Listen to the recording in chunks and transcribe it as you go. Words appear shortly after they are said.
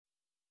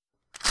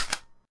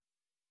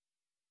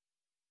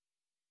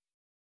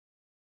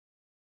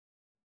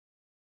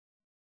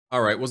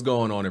All right, what's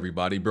going on,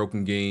 everybody?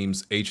 Broken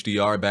Games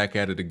HDR back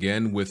at it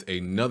again with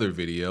another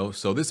video.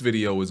 So this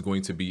video is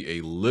going to be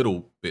a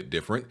little bit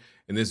different.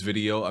 In this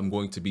video, I'm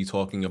going to be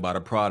talking about a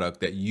product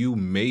that you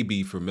may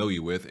be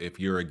familiar with. If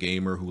you're a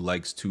gamer who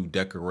likes to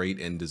decorate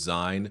and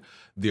design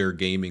their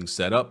gaming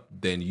setup,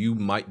 then you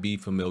might be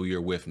familiar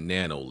with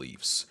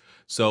Nanoleafs.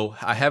 So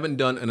I haven't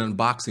done an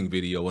unboxing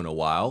video in a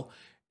while,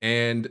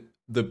 and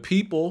the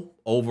people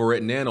over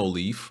at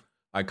Nanoleaf,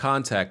 I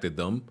contacted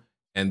them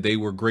and they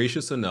were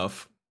gracious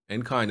enough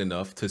and kind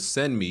enough to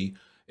send me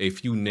a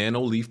few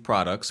Nanoleaf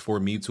products for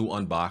me to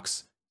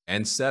unbox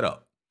and set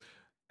up.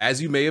 As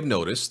you may have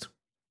noticed,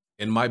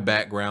 in my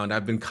background,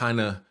 I've been trying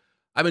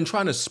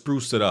to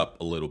spruce it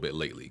up a little bit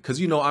lately. Cause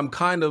I'm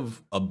kind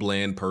of a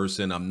bland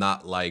person. I'm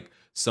not like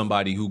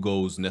somebody who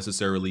goes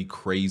necessarily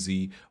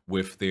crazy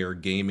with their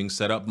gaming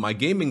setup. My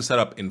gaming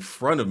setup in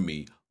front of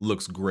me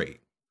looks great.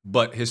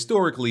 But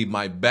historically,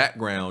 my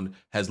background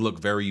has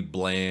looked very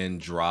bland,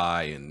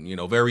 dry, and,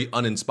 very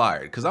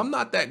uninspired. Because I'm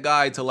not that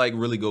guy to like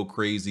really go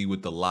crazy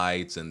with the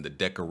lights and the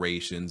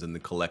decorations and the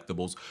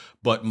collectibles.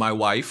 But my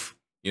wife,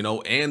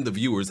 and the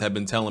viewers have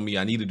been telling me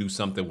I need to do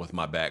something with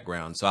my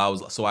background.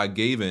 So I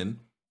gave in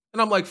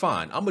and I'm like,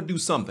 fine, I'm gonna do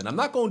something. I'm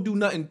not gonna do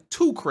nothing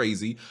too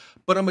crazy,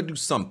 but I'm gonna do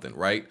something,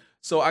 right?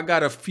 So I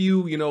got a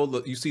few,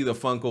 you see the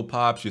Funko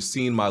Pops, you've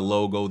seen my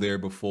logo there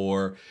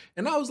before.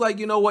 And I was like,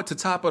 you know what, to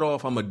top it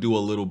off, I'm gonna do a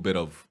little bit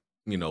of,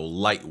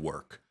 light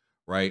work,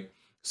 right?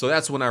 So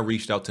that's when I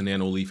reached out to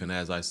Nanoleaf. And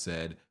as I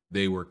said,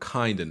 they were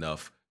kind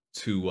enough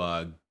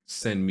to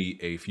send me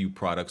a few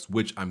products,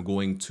 which I'm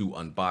going to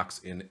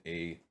unbox in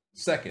a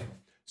second.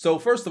 So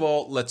first of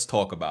all, let's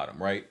talk about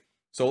them, right?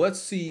 So let's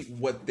see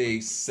what they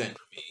sent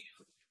me.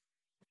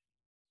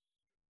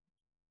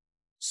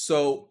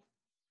 So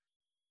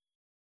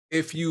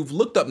if you've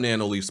looked up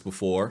Nanoleafs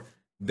before,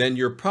 then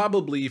you're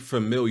probably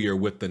familiar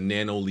with the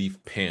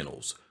Nanoleaf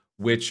panels,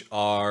 which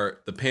are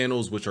the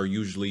panels which are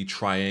usually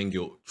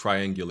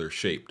triangular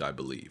shaped, I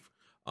believe.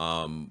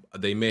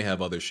 They may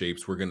have other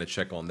shapes. We're going to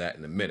check on that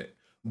in a minute.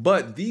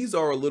 But these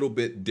are a little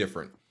bit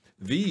different.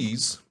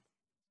 These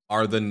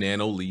are the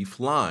Nanoleaf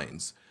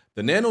lines.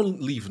 The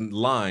Nanoleaf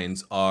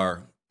lines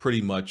are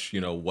pretty much,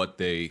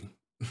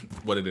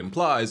 what it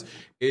implies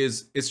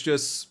is it's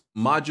just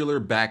modular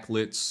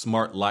backlit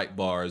smart light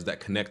bars that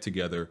connect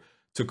together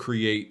to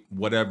create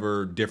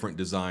whatever different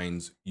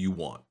designs you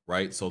want,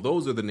 right? So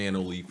those are the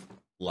Nanoleaf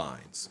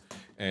lines.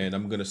 And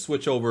I'm gonna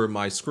switch over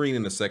my screen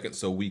in a second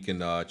so we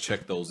can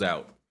check those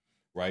out,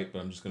 right?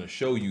 But I'm just gonna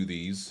show you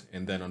these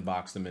and then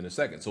unbox them in a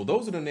second. So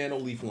those are the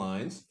Nanoleaf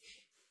lines.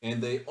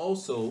 And they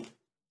also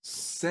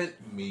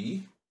sent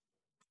me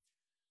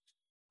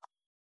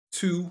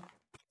 2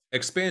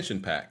 expansion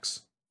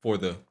packs for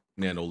the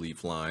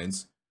Nanoleaf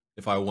lines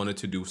if I wanted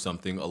to do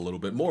something a little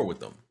bit more with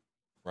them,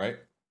 right?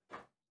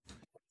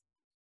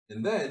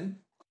 And then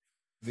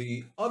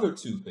the other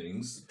 2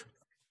 things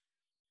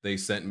they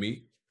sent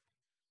me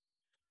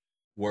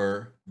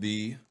were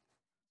the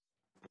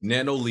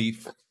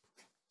Nanoleaf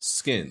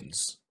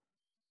skins,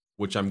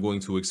 which I'm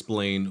going to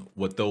explain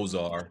what those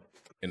are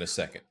in a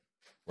second,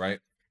 right?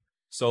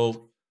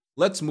 So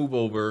let's move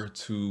over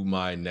to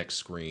my next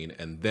screen,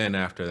 and then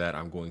after that,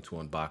 I'm going to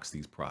unbox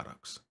these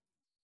products.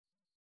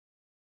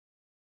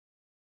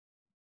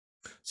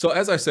 So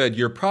as I said,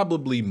 you're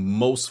probably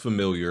most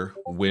familiar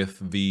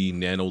with the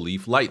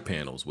Nanoleaf light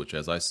panels, which,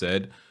 as I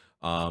said,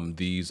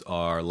 these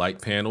are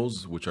light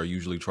panels, which are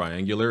usually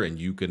triangular, and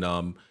you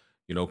can,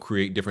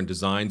 create different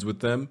designs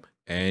with them,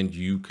 and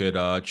you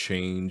could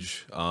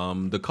change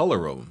the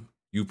color of them.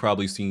 You've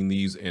probably seen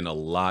these in a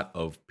lot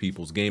of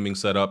people's gaming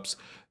setups.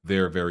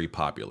 They're very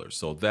popular.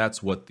 So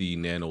that's what the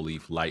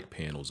Nanoleaf light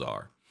panels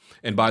are.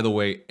 And by the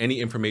way,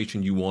 any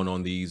information you want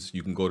on these,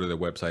 you can go to their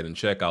website and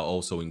check. I'll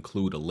also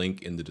include a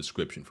link in the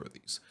description for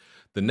these.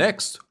 The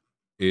next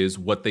is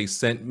what they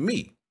sent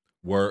me,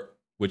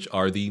 which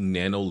are the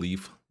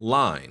Nanoleaf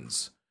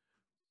lines.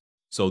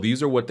 So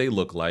these are what they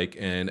look like.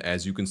 And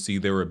as you can see,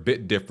 they're a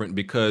bit different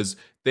because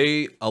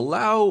they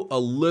allow a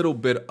little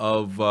bit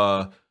of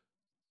a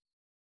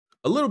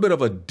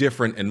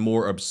different and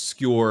more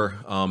obscure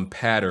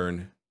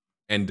pattern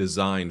and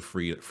design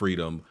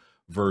freedom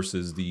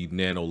versus the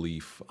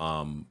Nanoleaf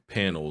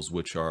panels,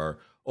 which are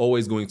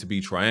always going to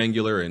be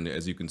triangular. And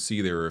as you can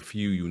see, there are a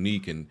few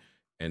unique and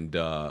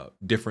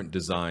different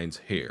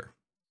designs here.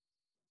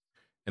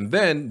 And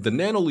then the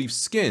Nanoleaf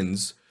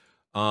skins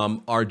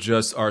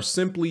are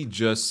simply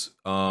just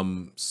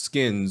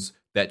skins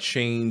that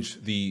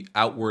change the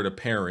outward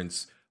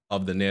appearance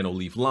of the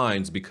Nanoleaf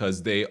lines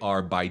because they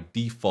are by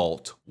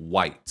default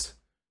white.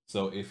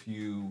 So if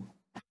you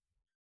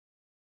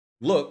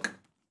look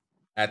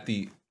at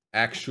the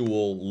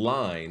actual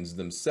lines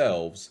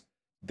themselves,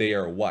 they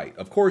are white.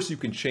 Of course, you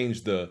can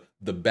change the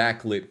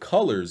backlit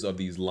colors of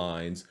these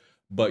lines,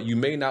 but you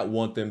may not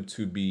want them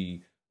to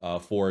be,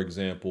 for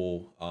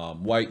example,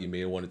 white. You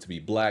may want it to be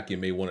black. You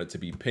may want it to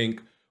be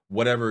pink.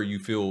 Whatever you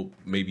feel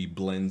maybe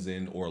blends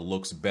in or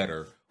looks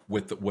better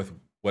with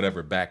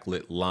whatever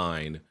backlit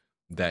line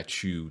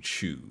that you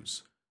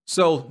choose.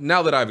 So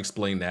now that I've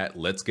explained that,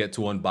 let's get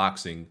to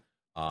unboxing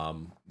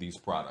these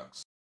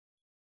products.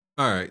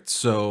 All right,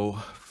 so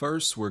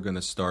first we're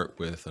gonna start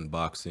with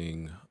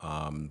unboxing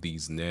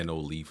these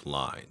Nanoleaf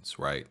lines,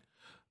 right?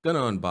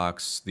 Gonna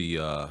unbox the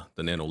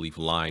Nanoleaf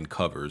line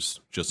covers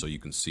just so you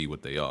can see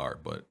what they are,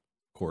 but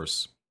of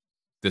course,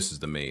 this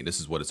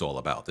is what it's all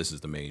about. This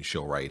is the main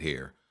show right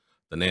here,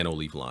 the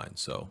Nanoleaf line.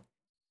 So,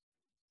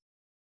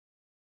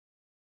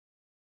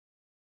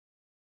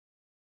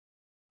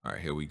 all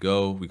right, here we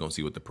go. We're gonna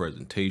see what the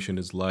presentation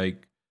is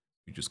like.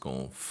 We're just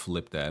gonna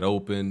flip that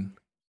open,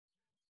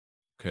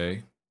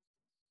 okay?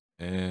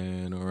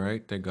 And all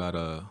right, they got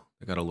a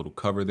little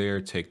cover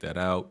there. Take that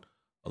out.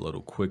 A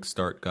little quick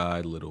start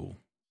guide, little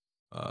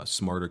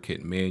smarter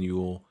kit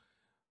manual.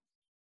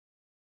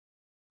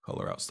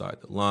 Color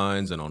outside the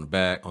lines, and on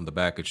the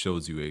back it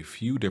shows you a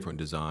few different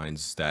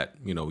designs that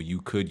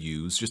you could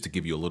use just to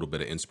give you a little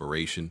bit of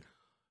inspiration,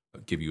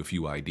 give you a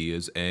few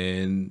ideas,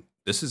 and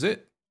this is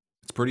it.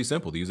 It's pretty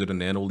simple. These are the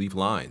Nanoleaf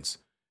lines.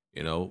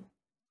 You know,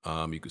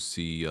 you can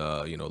see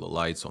the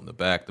lights on the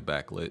back, the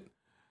backlit.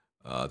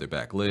 They're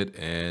backlit,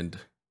 and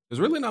there's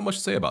really not much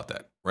to say about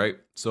that, right?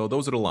 So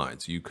those are the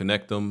lines. You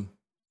connect them,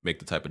 make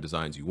the type of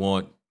designs you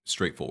want,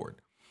 straightforward.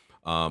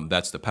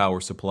 That's the power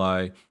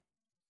supply.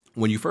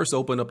 When you first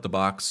open up the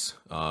box,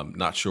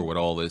 not sure what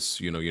all this,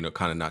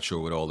 kind of not sure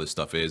what all this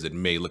stuff is. It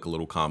may look a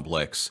little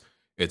complex.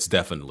 It's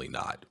definitely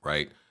not,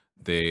 right?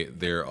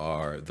 There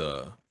are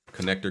the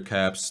connector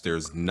caps.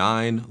 There's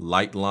 9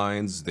 light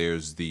lines.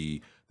 There's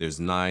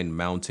 9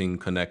 mounting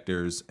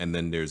connectors, and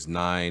then there's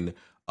 9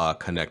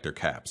 connector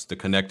caps. The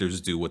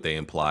connectors do what they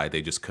imply.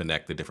 They just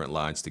connect the different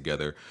lines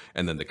together.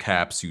 And then the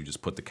caps, you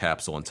just put the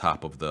caps on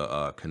top of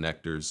the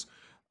connectors.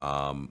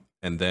 And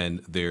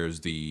then there's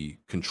the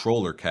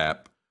controller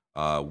cap,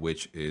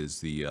 which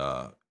is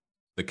the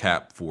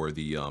cap for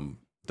the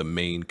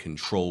main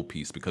control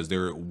piece, because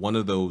they're one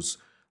of those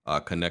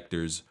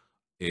connectors.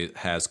 It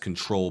has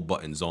control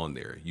buttons on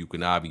there. You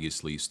can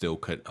obviously still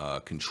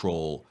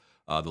control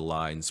the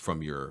lines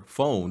from your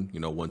phone,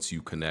 once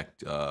you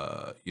connect,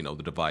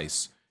 the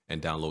device and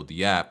download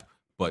the app.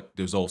 But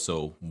there's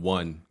also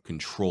one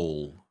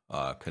control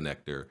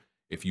connector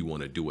if you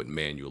want to do it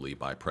manually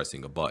by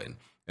pressing a button.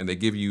 And they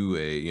give you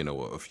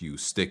a few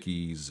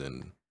stickies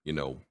and,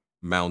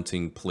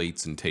 mounting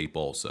plates and tape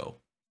also.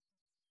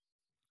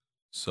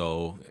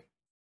 So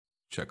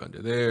check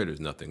under there. There's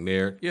nothing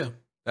there. Yeah,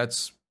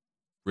 that's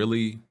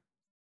really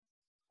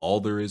all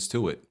there is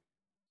to it.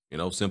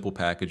 Simple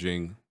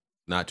packaging,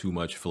 not too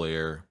much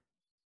flair,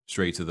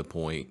 straight to the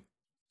point,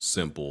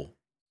 simple,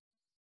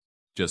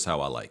 just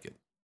how I like it.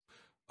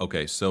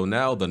 Okay, so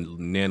now the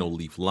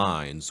Nanoleaf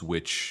lines,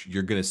 which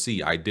you're gonna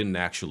see I didn't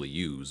actually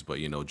use, but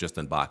just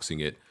unboxing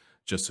it,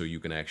 just so you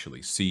can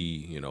actually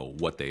see,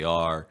 what they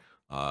are,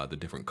 the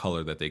different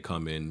color that they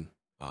come in.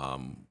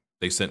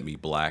 They sent me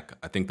black.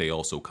 I think they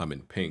also come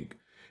in pink.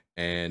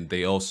 And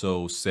they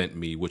also sent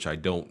me, which I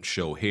don't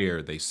show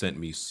here, they sent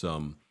me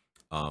some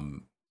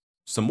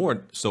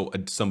additional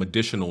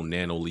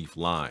Nanoleaf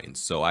lines.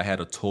 So I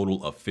had a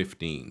total of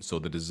 15. So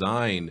the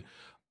design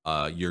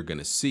you're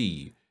gonna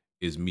see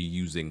is me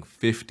using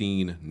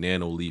 15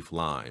 Nanoleaf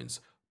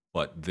lines,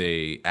 but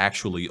they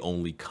actually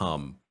only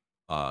come,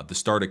 the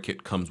starter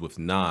kit comes with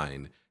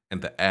 9,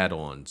 and the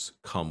add-ons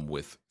come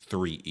with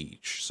 3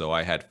 each. So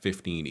I had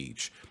 15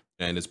 each.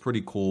 And it's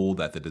pretty cool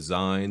that the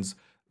designs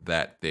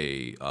that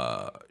they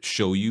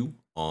show you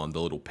on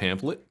the little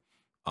pamphlet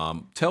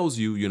tells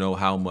you,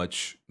 how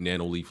much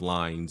Nanoleaf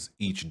lines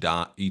each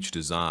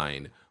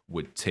design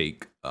would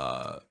take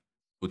to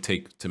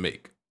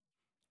make.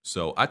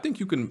 So I think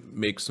you can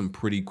make some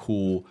pretty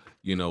cool,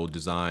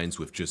 designs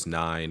with just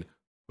 9,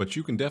 but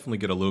you can definitely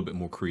get a little bit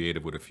more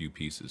creative with a few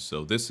pieces.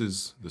 So this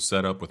is the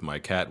setup with my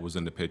cat was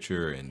in the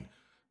picture, and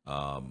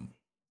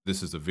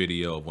this is a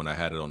video of when I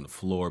had it on the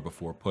floor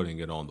before putting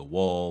it on the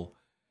wall.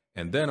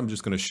 And then I'm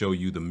just going to show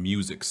you the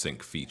music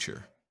sync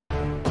feature.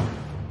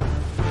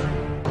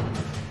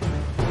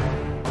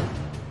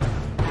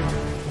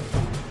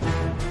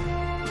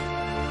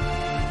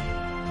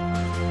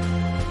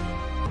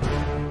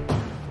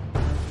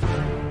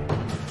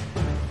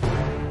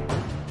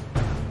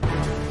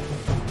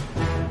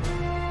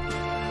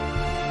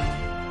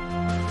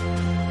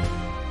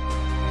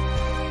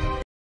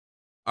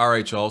 All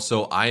right, y'all.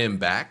 So I am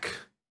back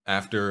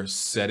after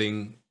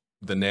setting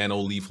the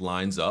Nanoleaf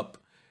lines up.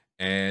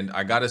 And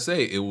I gotta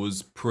say, it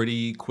was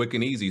pretty quick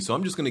and easy. So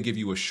I'm just gonna give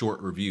you a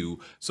short review.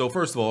 So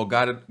first of all,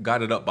 got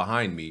it up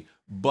behind me.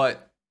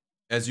 But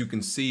as you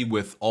can see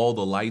with all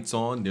the lights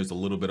on, there's a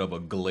little bit of a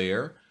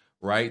glare,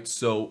 right?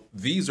 So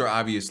these are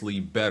obviously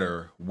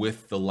better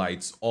with the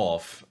lights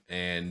off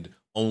and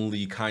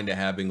only kind of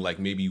having like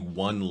maybe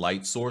one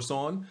light source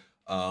on.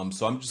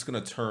 So I'm just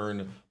gonna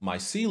turn my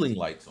ceiling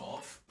lights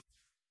off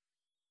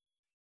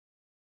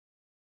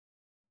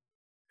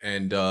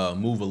and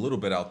move a little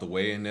bit out the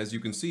way. And as you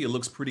can see, it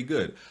looks pretty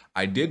good.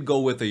 I did go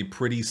with a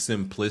pretty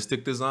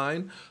simplistic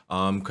design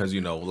because,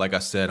 like I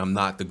said, I'm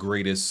not the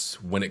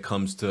greatest when it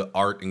comes to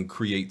art and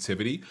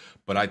creativity,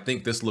 but I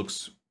think this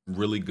looks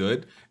really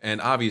good.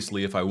 And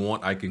obviously, if I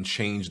want, I can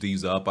change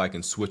these up. I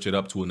can switch it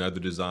up to another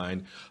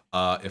design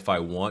if I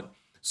want.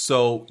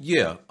 So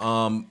yeah,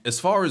 as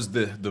far as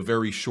the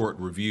very short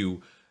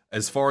review,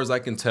 as far as I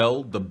can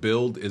tell, the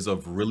build is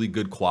of really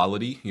good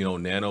quality. You know,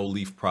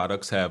 Nanoleaf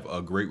products have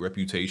a great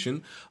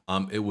reputation.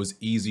 It was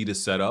easy to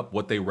set up.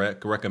 What they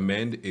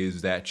recommend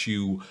is that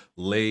you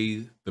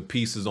lay the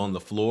pieces on the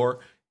floor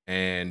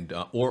and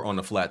or on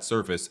a flat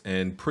surface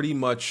and pretty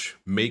much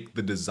make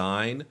the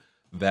design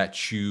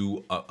that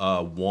you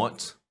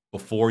want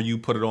before you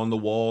put it on the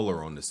wall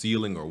or on the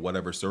ceiling or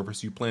whatever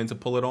surface you plan to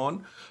put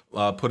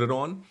it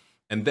on.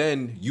 And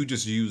then you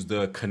just use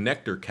the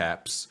connector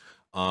caps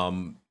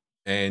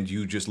and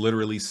you just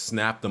literally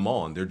snap them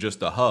on. They're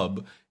just a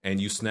hub and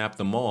you snap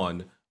them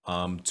on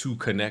to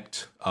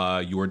connect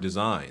your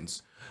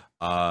designs.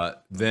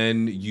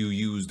 Then you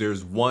use,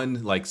 there's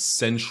one like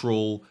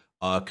central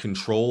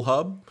control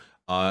hub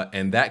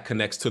and that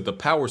connects to the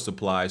power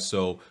supply.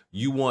 So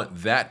you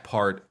want that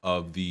part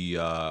of the,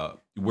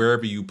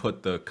 wherever you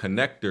put the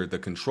connector, the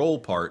control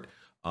part,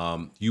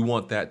 you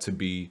want that to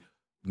be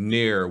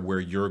near where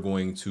you're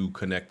going to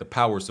connect the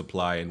power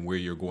supply and where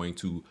you're going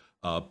to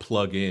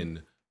plug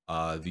in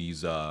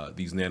these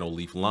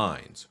Nanoleaf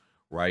lines,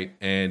 right?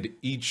 And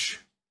each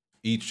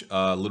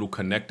little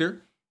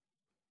connector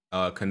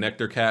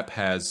cap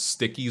has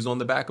stickies on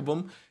the back of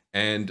them,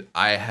 and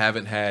I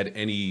haven't had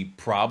any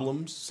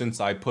problems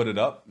since I put it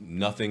up.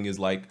 Nothing is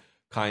like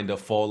kind of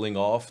falling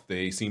off.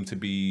 They seem to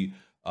be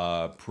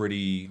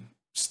pretty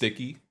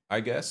sticky,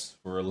 I guess,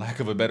 for lack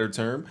of a better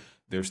term.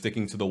 They're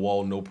sticking to the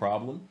wall, no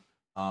problem.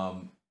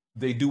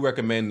 They do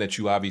recommend that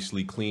you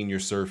obviously clean your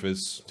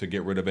surface to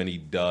get rid of any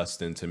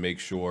dust and to make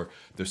sure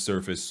the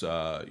surface,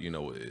 you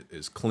know,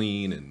 is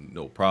clean and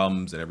no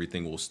problems and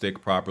everything will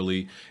stick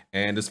properly.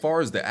 And as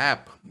far as the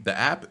app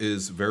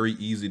is very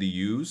easy to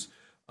use.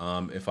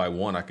 If I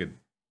want, I could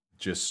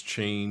just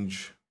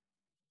change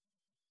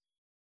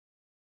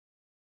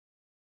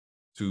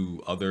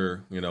to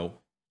other, you know,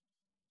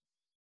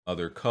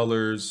 other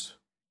colors.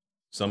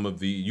 Some of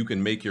the, you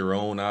can make your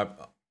own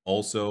app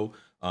also.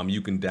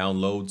 You can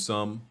download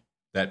some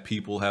that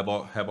people have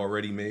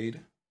already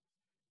made.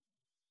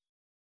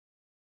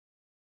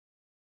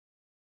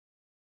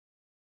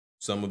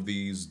 Some of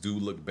these do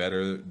look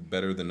better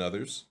than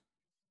others.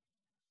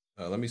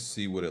 Let me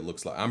see what it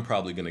looks like. I'm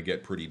probably going to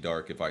get pretty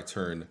dark if I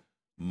turn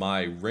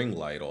my ring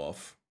light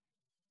off.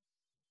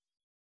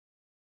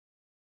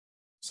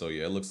 So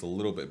yeah, it looks a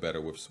little bit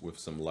better with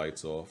some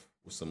lights off,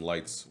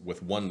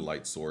 with one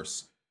light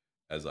source,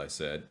 as I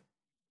said.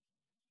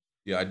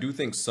 Yeah, I do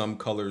think some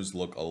colors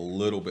look a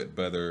little bit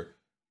better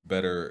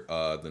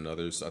than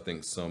others. I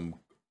think some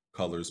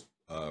colors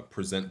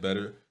present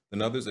better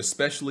than others,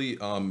 especially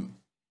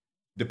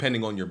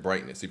depending on your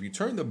brightness. If you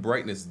turn the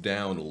brightness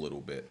down a little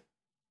bit,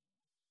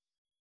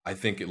 I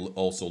think it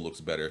also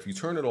looks better. If you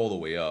turn it all the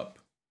way up,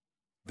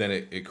 then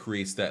it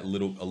creates that a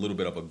little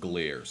bit of a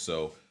glare.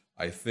 So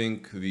I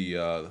think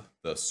the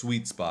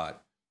sweet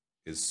spot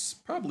is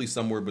probably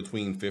somewhere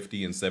between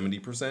 50 and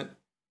 70%.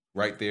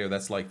 Right there,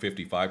 that's like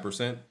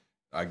 55%.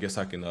 I guess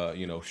I can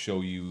you know,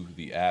 show you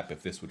the app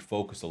if this would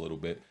focus a little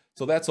bit.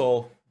 So that's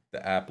all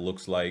the app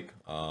looks like.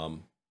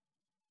 You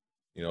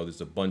know,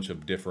 there's a bunch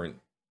of different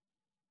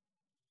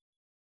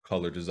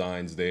color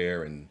designs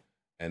there, and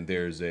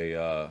there's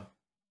a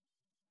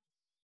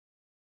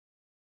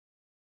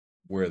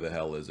where the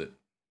hell is it?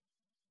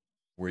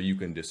 Where you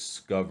can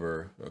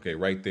discover, okay,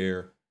 right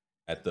there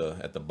at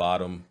the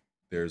bottom,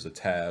 there's a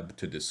tab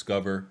to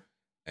discover,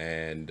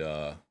 and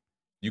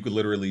you could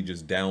literally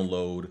just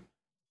download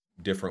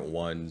different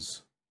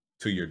ones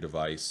to your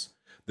device.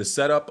 The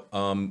setup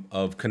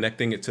of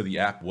connecting it to the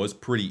app was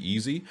pretty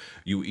easy.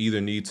 You either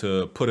need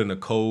to put in a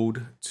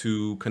code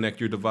to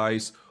connect your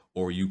device,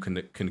 or you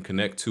can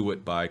connect to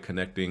it by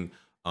connecting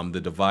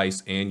the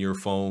device and your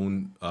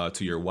phone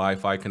to your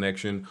Wi-Fi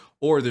connection,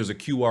 or there's a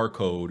QR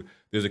code.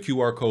 There's a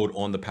QR code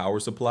on the power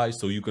supply,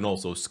 so you can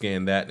also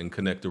scan that and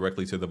connect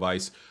directly to the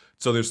device.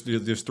 So there's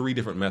 3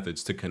 different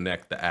methods to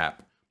connect the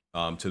app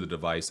to the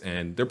device,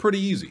 and they're pretty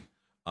easy.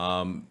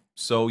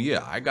 So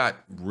yeah, I got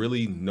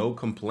really no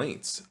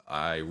complaints.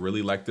 I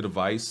really like the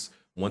device.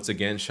 Once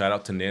again, shout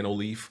out to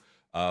Nanoleaf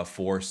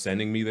for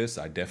sending me this.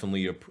 I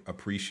definitely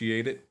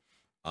appreciate it.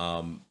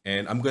 And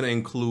I'm going to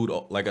include,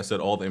 like I said,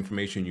 all the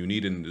information you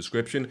need in the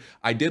description.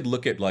 I did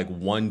look at like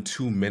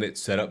 1-2 minute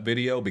setup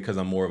video because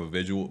I'm more of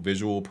a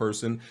visual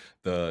person.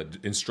 The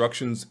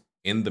instructions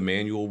in the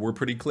manual were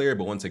pretty clear,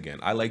 but once again,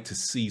 I like to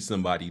see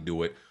somebody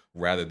do it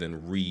rather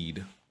than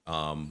read.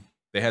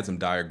 They had some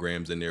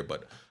diagrams in there,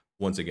 but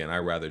once again, I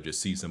rather just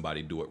see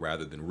somebody do it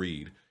rather than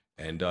read.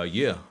 And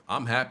yeah,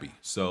 I'm happy.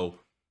 So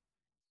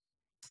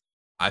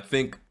I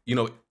think, you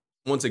know,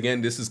 once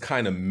again, this is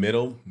kind of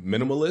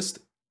minimalist,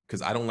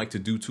 because I don't like to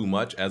do too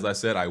much. As I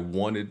said, I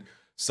wanted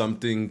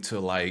something to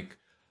like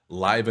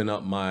liven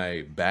up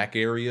my back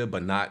area,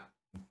 but not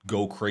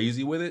go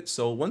crazy with it.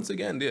 So once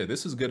again, yeah,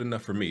 this is good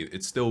enough for me.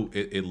 It's still,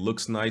 it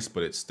looks nice,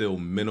 but it's still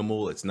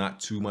minimal. It's not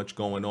too much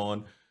going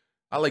on.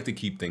 I like to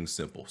keep things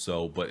simple.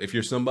 So, but if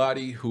you're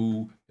somebody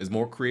who is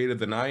more creative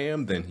than I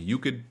am, then you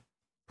could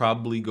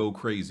probably go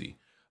crazy.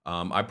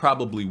 I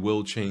probably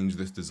will change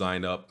this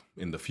design up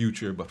in the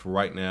future, but for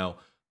right now,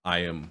 I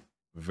am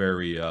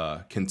very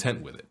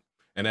content with it.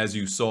 And as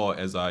you saw,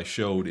 as I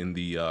showed in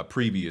the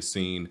previous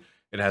scene,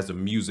 it has a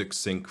music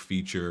sync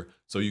feature,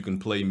 so you can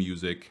play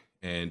music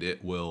and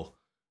it will,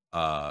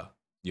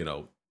 you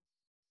know,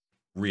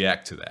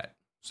 react to that.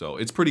 So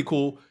it's pretty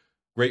cool.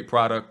 Great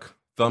product.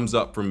 Thumbs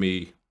up from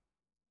me.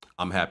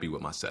 I'm happy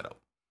with my setup.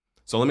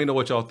 So let me know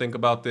what y'all think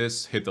about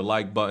this. Hit the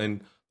like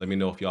button. Let me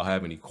know if y'all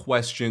have any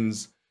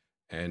questions.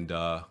 And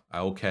I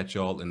will catch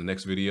y'all in the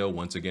next video.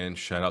 Once again,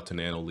 shout out to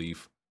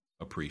Nanoleaf.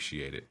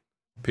 Appreciate it.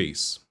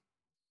 Peace.